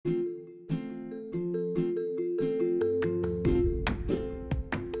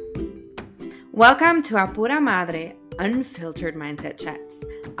Welcome to Apura Madre Unfiltered Mindset Chats.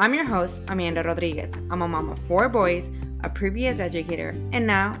 I'm your host, Amanda Rodriguez. I'm a mom of 4 boys, a previous educator, and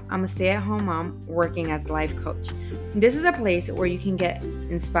now I'm a stay-at-home mom working as a life coach. This is a place where you can get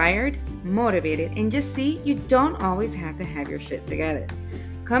inspired, motivated, and just see you don't always have to have your shit together.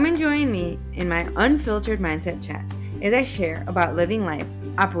 Come and join me in my Unfiltered Mindset Chats as I share about living life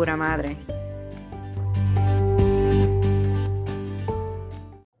Apura Madre.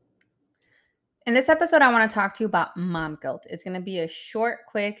 In this episode, I want to talk to you about mom guilt. It's going to be a short,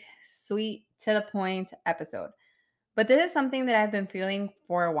 quick, sweet, to the point episode. But this is something that I've been feeling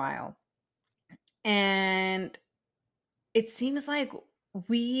for a while. And it seems like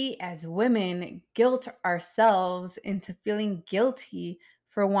we as women guilt ourselves into feeling guilty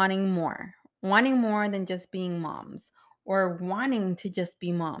for wanting more than just being moms or wanting to just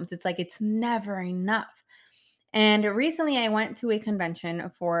be moms. It's like it's never enough. And recently I went to a convention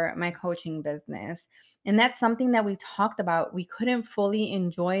for my coaching business. And that's something that we talked about. We couldn't fully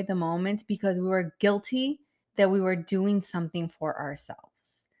enjoy the moment because we were guilty that we were doing something for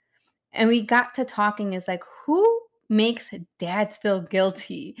ourselves. And we got to talking. It's like, who makes dads feel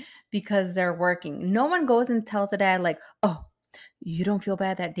guilty because they're working? No one goes and tells a dad like, oh, you don't feel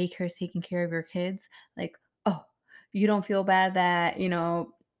bad that daycare is taking care of your kids? Like, oh, you don't feel bad that,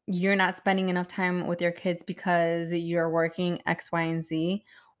 you're not spending enough time with your kids because you're working X, Y, and Z.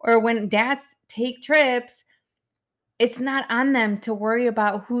 Or when dads take trips, it's not on them to worry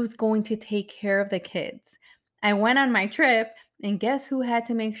about who's going to take care of the kids. I went on my trip and guess who had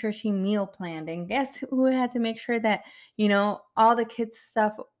to make sure she meal planned? And guess who had to make sure that, all the kids'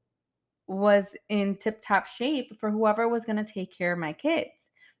 stuff was in tip-top shape for whoever was going to take care of my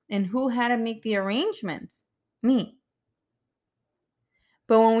kids? And who had to make the arrangements? Me.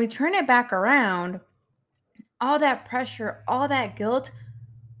 But when we turn it back around, all that pressure, all that guilt,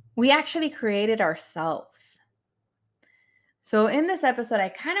 we actually created ourselves. So in this episode, I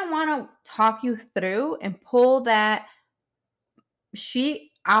kind of want to talk you through and pull that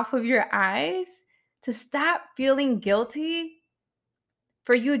sheet off of your eyes to stop feeling guilty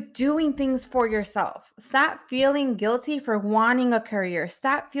for you doing things for yourself. Stop feeling guilty for wanting a career.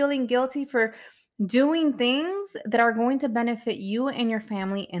 Stop feeling guilty for doing things that are going to benefit you and your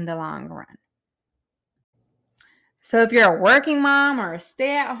family in the long run. So if you're a working mom or a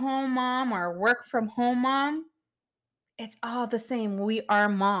stay-at-home mom or a work-from-home mom, it's all the same. We are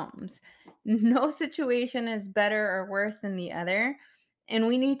moms. No situation is better or worse than the other. And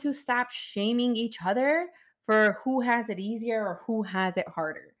we need to stop shaming each other for who has it easier or who has it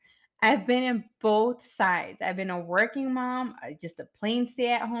harder. I've been in both sides. I've been a working mom, just a plain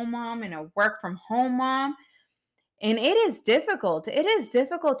stay-at-home mom, and a work-from-home mom. And it is difficult. It is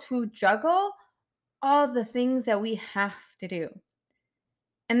difficult to juggle all the things that we have to do.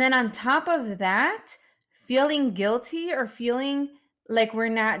 And then on top of that, feeling guilty or feeling like we're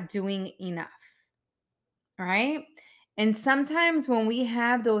not doing enough, right? And sometimes when we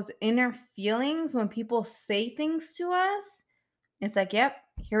have those inner feelings, when people say things to us, it's like, yep,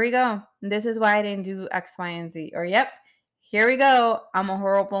 here we go. This is why I didn't do X, Y, and Z. Or, yep, here we go. I'm a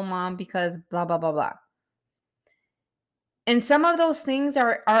horrible mom because blah, blah, blah, blah. And some of those things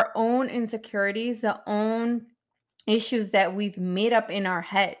are our own insecurities, the own issues that we've made up in our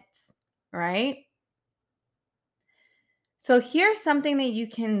heads, right? So here's something that you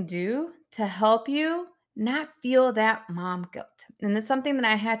can do to help you not feel that mom guilt. And it's something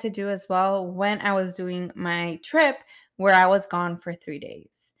that I had to do as well when I was doing my trip where I was gone for 3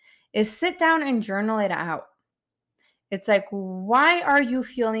 days, is sit down and journal it out. It's like, why are you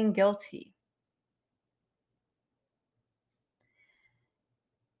feeling guilty?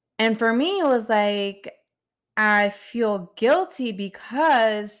 And for me, it was like, I feel guilty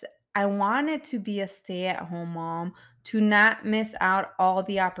because I wanted to be a stay-at-home mom, to not miss out all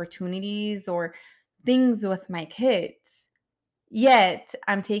the opportunities or things with my kids. Yet,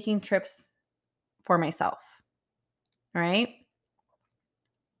 I'm taking trips for myself, right?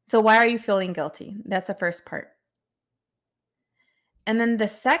 So why are you feeling guilty? That's the first part. And then the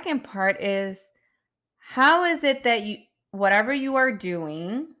second part is, how is it that whatever you are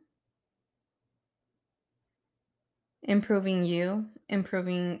doing, improving you,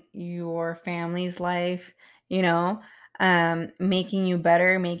 improving your family's life, making you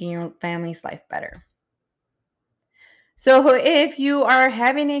better, making your family's life better. So if you are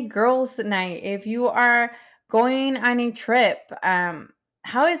having a girls' night, if you are going on a trip,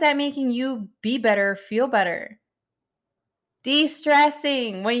 how is that making you be better, feel better?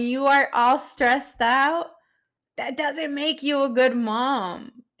 De-stressing. When you are all stressed out, that doesn't make you a good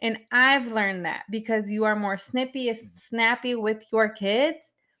mom. And I've learned that because you are more snappy with your kids.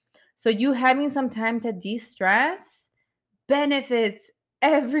 So you having some time to de-stress benefits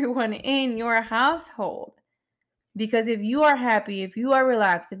everyone in your household. Because if you are happy, if you are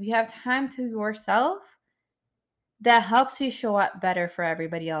relaxed, if you have time to yourself, that helps you show up better for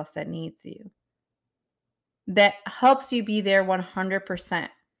everybody else that needs you. That helps you be there 100%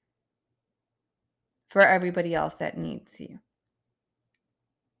 for everybody else that needs you.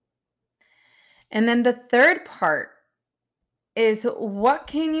 And then the third part is, what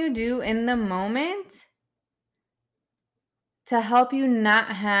can you do in the moment to help you not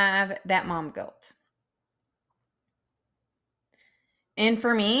have that mom guilt? And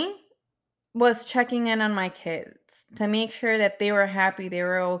for me, was checking in on my kids to make sure that they were happy, they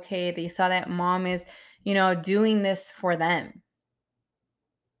were okay, they saw that mom is, doing this for them.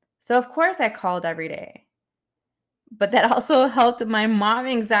 So of course I called every day. But that also helped my mom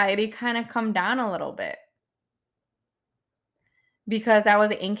anxiety kind of come down a little bit, because I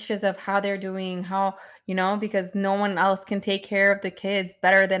was anxious of how they're doing, because no one else can take care of the kids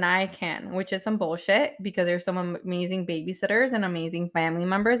better than I can, which is some bullshit, because there's some amazing babysitters and amazing family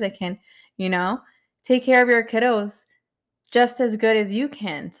members that can, you know, take care of your kiddos just as good as you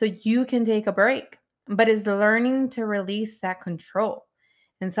can, so you can take a break. But it's learning to release that control.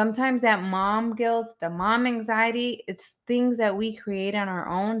 And sometimes that mom guilt, the mom anxiety, it's things that we create on our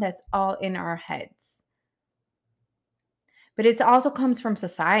own that's all in our heads. But it also comes from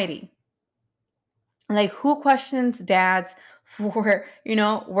society. Like, who questions dads for,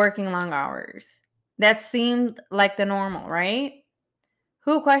 working long hours? That seemed like the normal, right?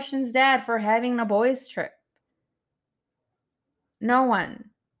 Who questions dad for having a boys' trip? No one.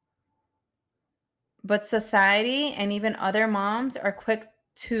 But society and even other moms are quick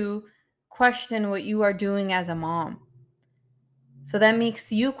to question what you are doing as a mom. So that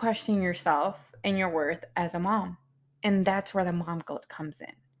makes you question yourself and your worth as a mom. And that's where the mom guilt comes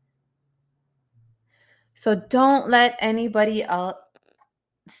in. So don't let anybody else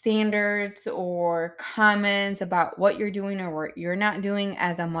standards or comments about what you're doing or what you're not doing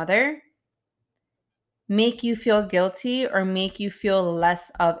as a mother make you feel guilty or make you feel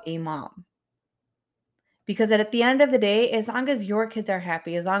less of a mom. Because at the end of the day, as long as your kids are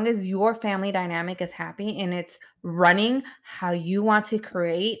happy, as long as your family dynamic is happy and it's running how you want to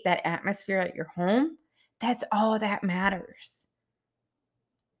create that atmosphere at your home, that's all that matters.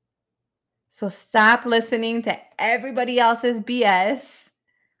 So stop listening to everybody else's BS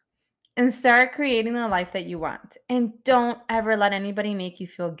and start creating the life that you want. And don't ever let anybody make you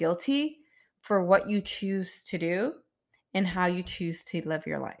feel guilty for what you choose to do and how you choose to live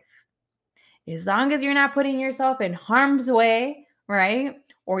your life. As long as you're not putting yourself in harm's way, right?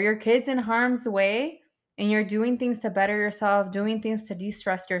 Or your kids in harm's way, and you're doing things to better yourself, doing things to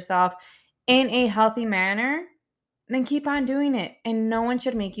de-stress yourself in a healthy manner, then keep on doing it. And no one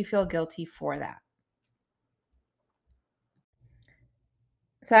should make you feel guilty for that.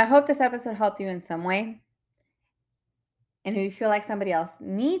 So I hope this episode helped you in some way. And if you feel like somebody else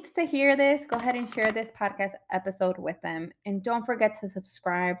needs to hear this, go ahead and share this podcast episode with them. And don't forget to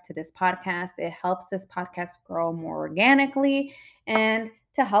subscribe to this podcast. It helps this podcast grow more organically and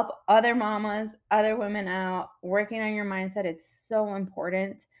to help other mamas, other women out. Working on your mindset is so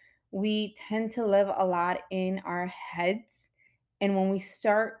important. We tend to live a lot in our heads. And when we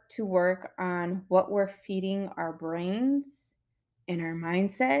start to work on what we're feeding our brains and our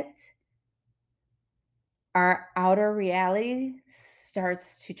mindset, our outer reality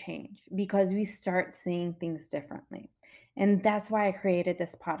starts to change because we start seeing things differently. And that's why I created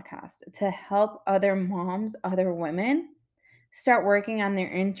this podcast, to help other moms, other women start working on their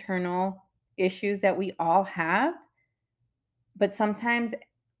internal issues that we all have. But sometimes,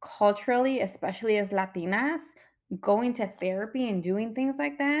 culturally, especially as Latinas, going to therapy and doing things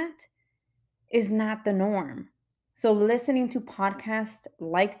like that is not the norm. So, listening to podcasts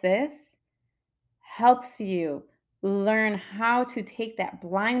like this helps you learn how to take that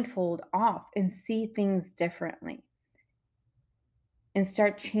blindfold off and see things differently and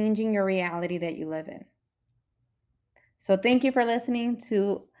start changing your reality that you live in. So thank you for listening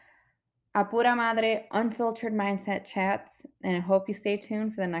to Apura Madre Unfiltered Mindset Chats, and I hope you stay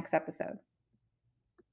tuned for the next episode.